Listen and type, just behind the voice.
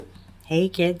Hey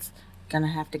kids,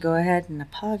 gonna have to go ahead and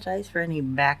apologize for any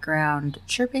background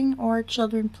chirping or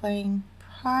children playing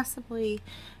possibly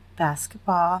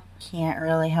basketball. Can't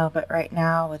really help it right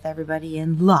now with everybody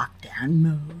in lockdown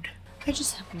mode. I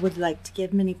just would like to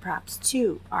give many props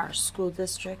to our school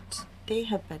district. They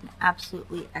have been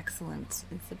absolutely excellent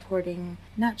in supporting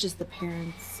not just the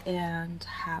parents and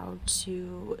how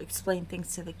to explain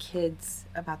things to the kids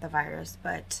about the virus,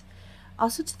 but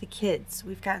also to the kids.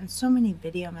 We've gotten so many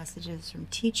video messages from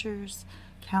teachers,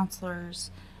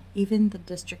 counselors, even the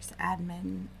district's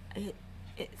admin. It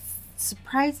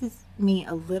surprises me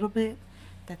a little bit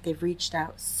that they've reached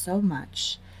out so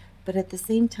much, but at the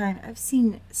same time, I've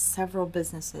seen several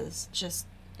businesses just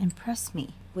impress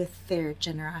me with their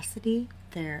generosity,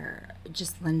 their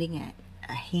just lending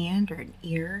a hand or an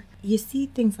ear. You see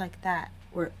things like that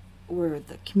where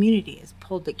the community is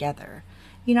pulled together.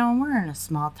 You know, we're in a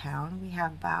small town. We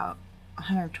have about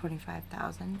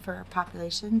 125,000 for our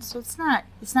population, so it's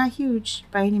not huge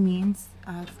by any means.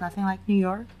 It's nothing like New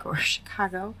York or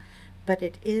Chicago, but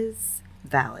it is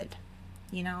valid.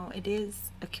 You know, it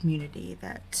is a community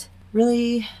that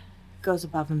really goes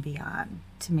above and beyond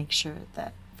to make sure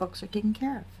that folks are taken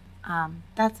care of.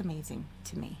 That's amazing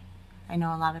to me. I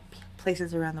know a lot of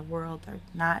places around the world are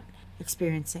not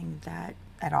experiencing that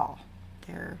at all.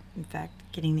 They're, in fact,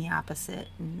 getting the opposite,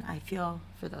 and I feel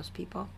for those people.